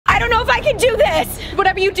don't know if I can do this.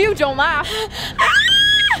 Whatever you do, don't laugh.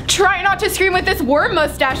 Try not to scream with this worm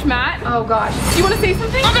mustache, Matt. Oh gosh. Do you want to say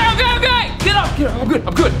something? Okay. Get up.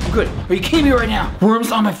 I'm good. Are you kidding me right now?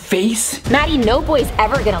 Worms on my face? Maddie, no boy's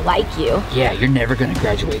ever gonna like you. Yeah, you're never gonna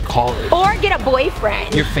graduate college. Or get a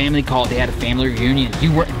boyfriend. Your family called, they had a family reunion.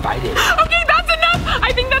 You weren't invited. Okay, that's enough.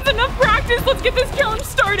 I think that's enough practice. Let's get this challenge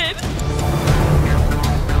started.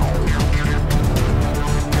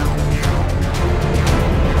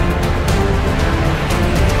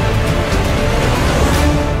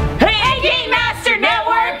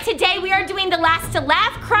 Today we are doing the last to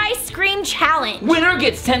laugh, cry, scream challenge. Winner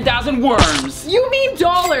gets 10,000 worms. You mean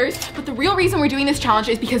dollars. But the real reason we're doing this challenge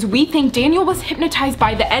is because we think Daniel was hypnotized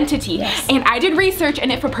by the entity. Yes. And I did research,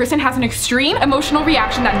 and if a person has an extreme emotional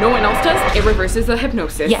reaction that no one else does, it reverses the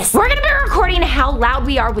hypnosis. Yes. We're gonna be recording how loud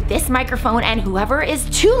we are with this microphone, and whoever is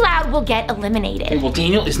too loud will get eliminated. Hey, well,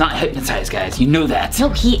 Daniel is not hypnotized, guys. You know that. No,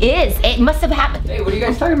 he is. It must have happened. Hey, what are you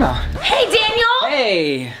guys talking about? Hey, Daniel!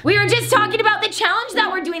 Hey! We were just talking about the challenge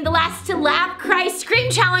that we're doing, the last to laugh, cry, scream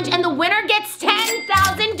challenge, and the winner gets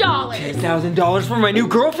 $10,000. $10,000 for my new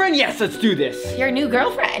girlfriend? Yes, let's do this. Your new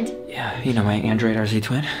girlfriend? Yeah, you know my Android RZ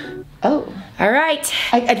twin. Oh, all right.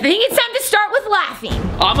 I think it's time to start with laughing.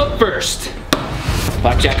 I'm up first.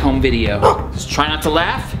 Blackjack home video. Just try not to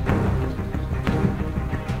laugh.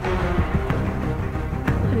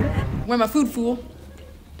 Where my food, fool?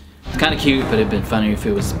 It's kind of cute, but it'd been funnier if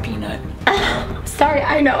it was Peanut. Sorry,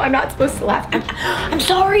 I know, I'm not supposed to laugh. I'm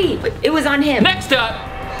sorry. It was on him. Next up.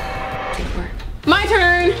 My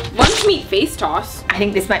turn. Lunch meat face toss. I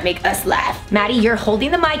think this might make us laugh. Maddie, you're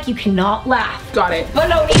holding the mic. You cannot laugh. Got it.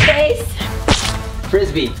 Baloney face.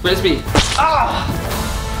 Frisbee.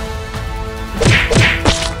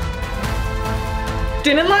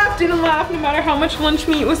 Didn't laugh no matter how much lunch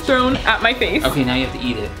meat was thrown at my face. Okay, now you have to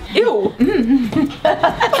eat it. Ew.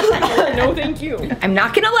 No, thank you. I'm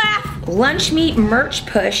not gonna laugh. Lunch meat merch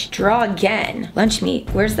push. Draw again. Lunch meat.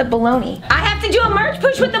 Where's the bologna? I have to do a merch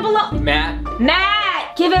push with the bologna.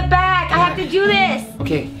 Matt, give it back. I have to do this.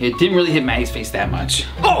 Okay, it didn't really hit Maddie's face that much.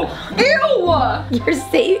 Oh! Ew! You're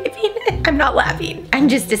saving it. I'm not laughing. I'm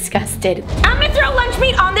just disgusted. I'm gonna throw lunch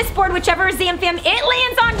meat on this board. Whichever Zamfam it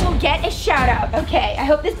lands on will get a shout out. Okay, I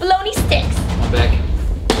hope this bologna sticks. I'm back.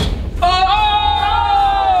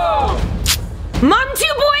 Oh!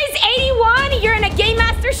 Mom2Boys81, you're in a Game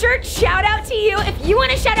Master shirt. Shout out to you. If you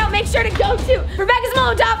want a shout out, make sure to go to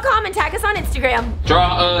RebeccaZamolo.com and tag us on Instagram.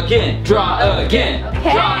 Draw again. Okay.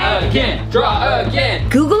 Draw again.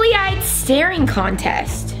 Googly-eyed staring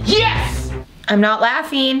contest. Yes! I'm not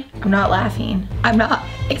laughing.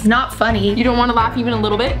 It's not funny. You don't want to laugh even a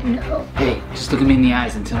little bit? No. Hey, just look at me in the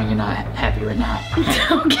eyes and tell me you're not happy right now.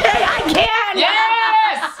 Okay, I can.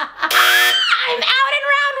 Yes! I'm out in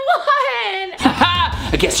round 1.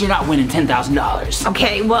 Haha! I guess you're not winning $10,000.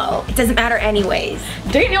 Okay, well, it doesn't matter anyways.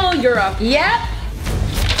 Daniel, you're up. Yep.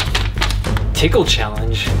 Tickle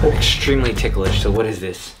challenge. I'm extremely ticklish, so what is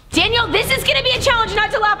this? Daniel, this is gonna be a challenge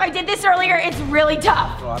not to laugh. I did this earlier. It's really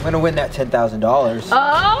tough. Well, I'm gonna win that $10,000.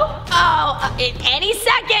 In any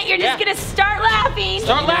second, you're just gonna start laughing.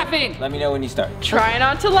 Start laughing! Let me know when you start. Try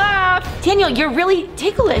not to laugh. Daniel, you're really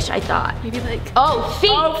ticklish, I thought. Maybe like, feet.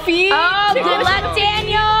 Oh, feet. Oh, good Ticklish. luck,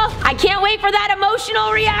 Daniel. I can't wait for that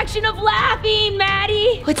emotional reaction of laughing,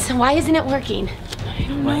 Maddie. Why isn't it working?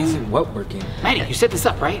 Why isn't what working? Maddie, you set this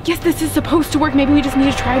up, right? Yes, this is supposed to work. Maybe we just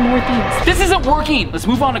need to try more things. This isn't working. Let's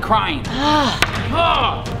move on to crying.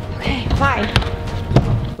 Okay, fine.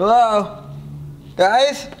 Hello?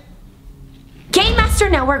 Guys? Game Master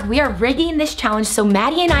Network, we are rigging this challenge so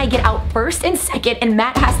Maddie and I get out first and second, and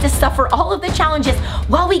Matt has to suffer all of the challenges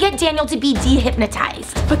while we get Daniel to be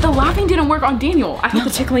dehypnotized. But the laughing didn't work on Daniel. I thought the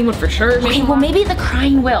tickling would for sure. Okay, well maybe the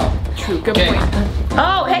crying will. True, good Okay. point.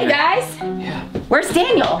 Oh, hey guys. Yeah. Where's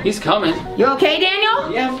Daniel? He's coming. You okay, Daniel?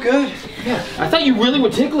 Yeah, I'm good. Yeah. I thought you really were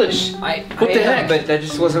ticklish. What the heck? But that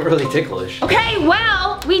just wasn't really ticklish. Okay,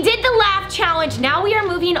 well, we did the laugh challenge. Now we are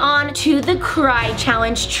moving on to the cry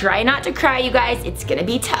challenge. Try not to cry, you guys. It's gonna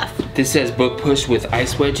be tough. This says book push with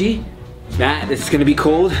ice wedgie. Matt, this is gonna be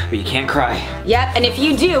cold, but you can't cry. Yep, and if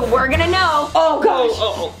you do, we're gonna know. Oh gosh.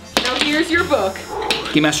 Now here's your book.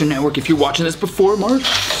 Game Master Network, if you're watching this before March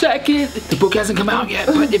 2nd, the book hasn't come out yet,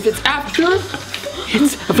 but if it's after,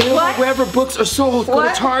 it's available wherever books are sold. Go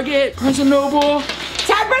to Target, Barnes & Noble.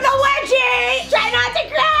 Time for the wedgie! Try not to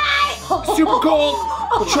cry! Super cold,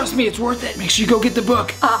 but trust me, it's worth it. Make sure you go get the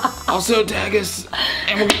book. Also tag us,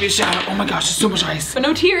 and we'll give you a shout out. Oh my gosh, there's so much ice. But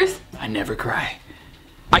no tears. I never cry.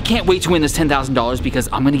 I can't wait to win this $10,000 because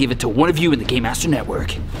I'm gonna give it to one of you in the Game Master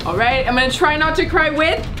Network. All right, I'm gonna try not to cry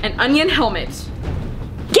with an onion helmet.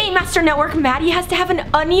 Game Game Master Network, Maddie has to have an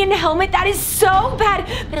onion helmet. That is so bad.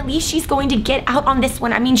 But at least she's going to get out on this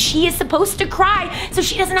one. I mean, she is supposed to cry, so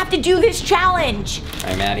she doesn't have to do this challenge. All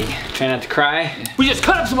right, Maddie, try not to cry. We just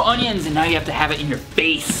cut up some onions and now you have to have it in your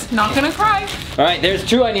face. Not gonna cry. All right, there's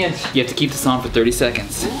 2 onions. You have to keep this on for 30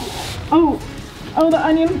 seconds. Oh, the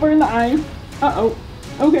onions burn the eyes. Uh-oh.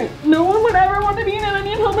 Okay, no one would ever want to be in an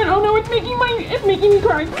onion helmet. Oh no, it's making me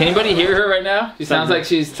cry. Can anybody hear her right now? She sounds like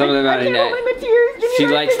she's... Something about it. She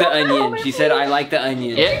likes the onion. She said, I like the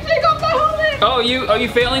onion. Yeah. Take off the helmet. Oh, are you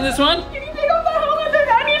failing this one? Can you take off the helmet? There's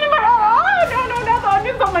onion in my eye. Oh, no, not the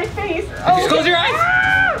onions on my face. Oh. Just close your eyes.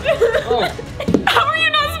 Oh. How are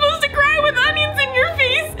you not supposed to cry with onions in your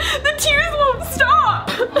face? The tears won't stop.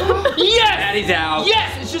 Yes! Maddie's out.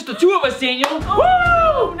 Yes! It's just the 2 of us, Daniel.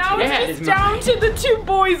 Woo! Now Yeah, it's it's just down to the 2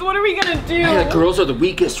 boys. What are we gonna do? Hey, the girls are the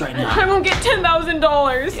weakest right now. I won't get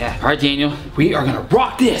 $10,000. Yeah. All right, Daniel. We are gonna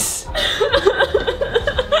rock this.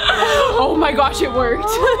 Oh my gosh, it worked.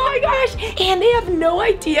 Oh my gosh. And they have no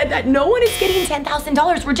idea that no one is getting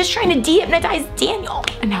 $10,000. We're just trying to de-hypnotize Daniel.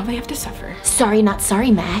 And now they have to suffer. Sorry, not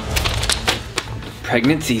sorry, Matt.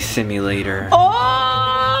 Pregnancy simulator.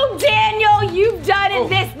 Oh, Daniel, you've done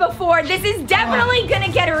this before. This is definitely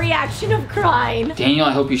gonna get a reaction of crying. Daniel,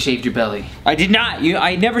 I hope you shaved your belly. I did not.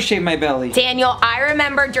 I never shaved my belly. Daniel, I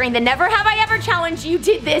remember during the Never Have I Ever challenge, you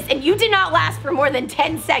did this and you did not last for more than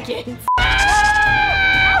 10 seconds.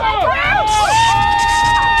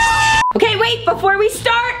 Okay, wait, before we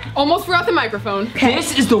start. Almost forgot the microphone.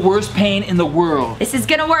 This is the worst pain in the world. This is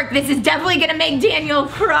gonna work. This is definitely gonna make Daniel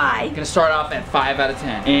cry. Gonna start off at 5 out of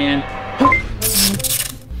 10. And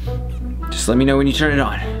Just let me know when you turn it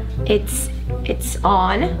on. It's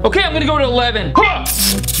on. okay, I'm gonna go to 11.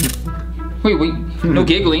 Wait, no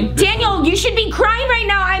giggling. Daniel, you should be crying right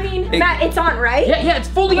now. I mean, Matt, it's on, right? Yeah, it's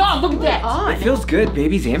fully on. Look at that. On. It feels good.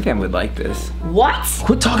 Baby Zamfam would like this. What?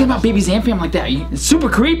 Quit talking about Baby Zamfam like that. It's super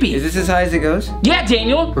creepy. Is this as high as it goes? Yeah,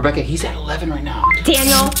 Daniel. Rebecca, he's at 11 right now.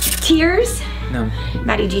 Daniel, tears? No.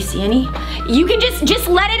 Maddie, do you see any? You can just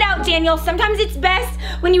let it out, Daniel. Sometimes it's best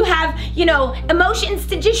when you have, you know, emotions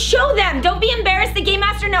to just show them. Don't be embarrassed. The Game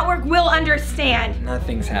Master Network will understand.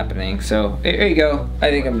 Nothing's happening. So here you go. I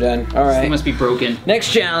think I'm done. All This thing right. must be broken.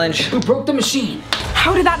 Next challenge. Who broke the machine?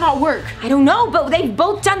 How did that not work? I don't know, but they've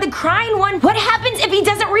both done the crying one. What happens if he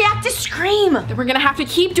doesn't react to Scream? Then we're gonna have to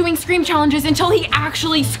keep doing Scream challenges until he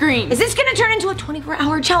actually screams. Is this gonna turn into a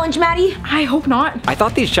 24-hour challenge, Maddie? I hope not. I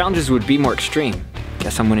thought these challenges would be more extreme.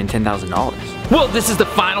 Guess I'm winning $10,000. Well, this is the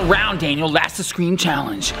final round, Daniel. Last the Scream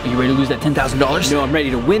challenge. Are you ready to lose that $10,000? No, I'm ready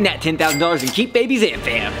to win that $10,000 and keep Baby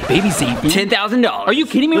Zamfam. Baby Zamfam? $10,000. Are you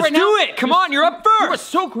kidding me right now? Let's do it. Come on, you're up You are first.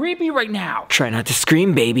 so creepy right now. Try not to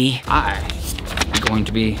scream, baby. I am going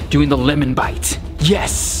to be doing the lemon bite.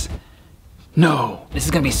 Yes. No. This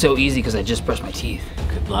is gonna be so easy because I just brushed my teeth.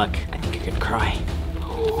 Good luck. I think you're gonna cry.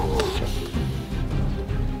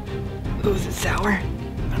 Ooh, is it sour?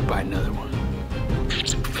 I'm gonna bite another one.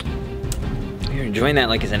 You're enjoying that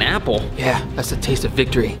like it's an apple. Yeah, that's the taste of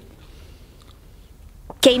victory.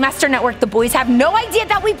 Game Master Network, the boys have no idea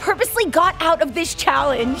that we purposely got out of this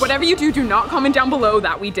challenge. Whatever you do, do not comment down below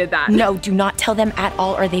that we did that. No, do not tell them at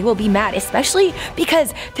all or they will be mad, especially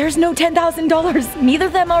because there's no $10,000. Neither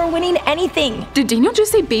of them are winning anything. Did Daniel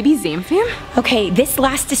just say Baby Zamfam? Okay, this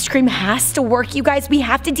last scream has to work, you guys. We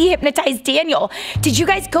have to de-hypnotize Daniel. Did you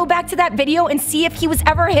guys go back to that video and see if he was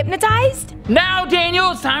ever hypnotized? Now,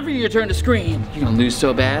 Daniel, it's time for your turn to scream. You're gonna lose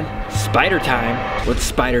so bad. Spider time. What's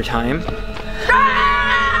spider time?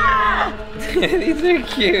 These are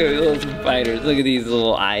cute little spiders. Look at these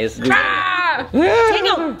little eyes.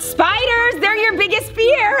 Daniel, spiders, they're your biggest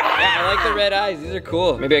fear. Yeah, I like the red eyes. These are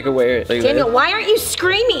cool. Maybe I could wear it. Like Daniel, this. why aren't you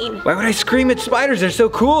screaming? Why would I scream at spiders? They're so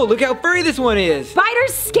cool. Look how furry this one is.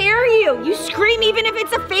 Spiders scare you. You scream even if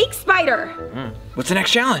it's a fake spider. What's the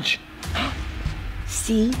next challenge?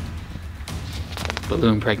 See?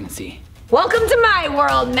 Balloon pregnancy. Welcome to my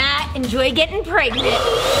world, Matt. Enjoy getting pregnant.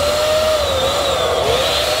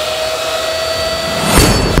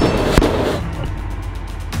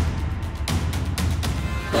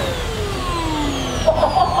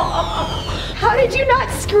 How did you not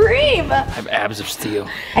scream? I have abs of steel.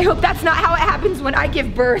 I hope that's not how it happens when I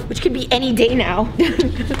give birth, which could be any day now.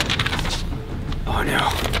 Oh no.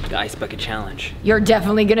 The ice bucket challenge. You're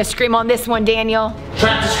definitely gonna scream on this one, Daniel.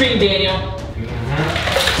 Try not to scream, Daniel.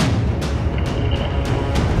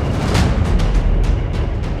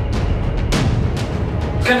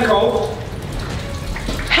 Kinda cold.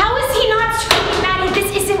 How is he not screaming, Maddie?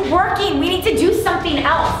 This isn't working. We need to do something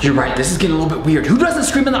else. You're right, this is getting a little bit weird. Who doesn't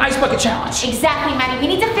scream in the ice bucket challenge? Exactly, Maddie. We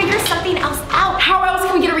need to figure something else out. How else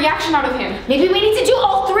can we get a reaction out of him? Maybe we need to do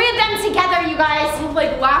all three of them together, you guys.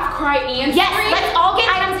 Like laugh, cry, and Yes, scream? let's all get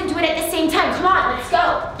items and do it at the same time. Come on, let's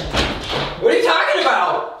go. What are you talking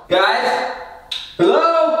about? Guys?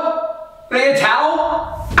 Hello? Can I get a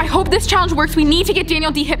towel? I hope this challenge works. We need to get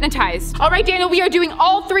Daniel dehypnotized. All right, Daniel, we are doing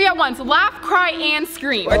all 3 at once. Laugh, cry, and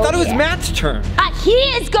scream. I thought it was Matt's turn. He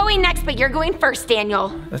is going next, but you're going first, Daniel.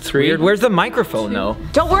 That's weird. Where's the microphone though?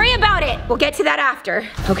 Don't worry about it. We'll get to that after.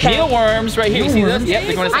 Okay. Mealworms right here. You see this? Yep,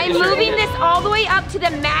 they're going to I'm moving this all the way up to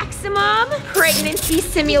the maximum pregnancy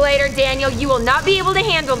simulator, Daniel. You will not be able to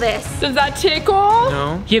handle this. Does that tickle?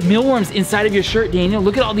 No. You have mealworms inside of your shirt, Daniel.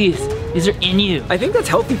 Look at all these. These are in you. I think that's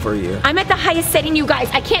healthy for you. I'm at the highest setting, you guys.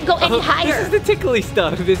 I can't go any higher. This is the tickly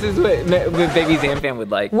stuff. This is what Baby Zamfam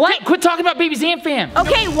would like. What? Quit talking about Baby Zamfam.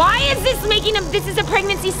 Okay, why is this this is a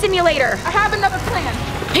pregnancy simulator? I have another plan.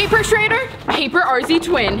 Paper Shredder, Paper RZ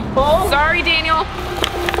Twin. Oh. Sorry, Daniel.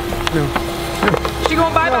 No. She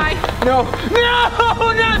going bye-bye. No.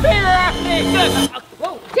 not Paper.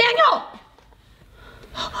 Whoa, Daniel!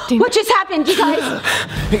 What just happened, you guys?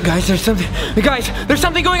 Hey guys, there's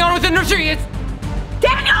something going on with the nursery. It's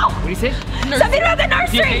Daniel! What do you say? Something about the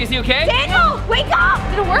nursery! Is he okay? Daniel, wake up!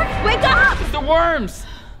 Did it work? Wake up! It's the worms.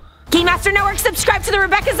 Game Master Network, subscribe to the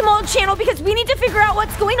Rebecca Zamolo channel because we need to figure out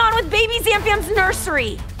what's going on with Baby Zamfam's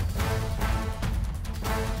nursery.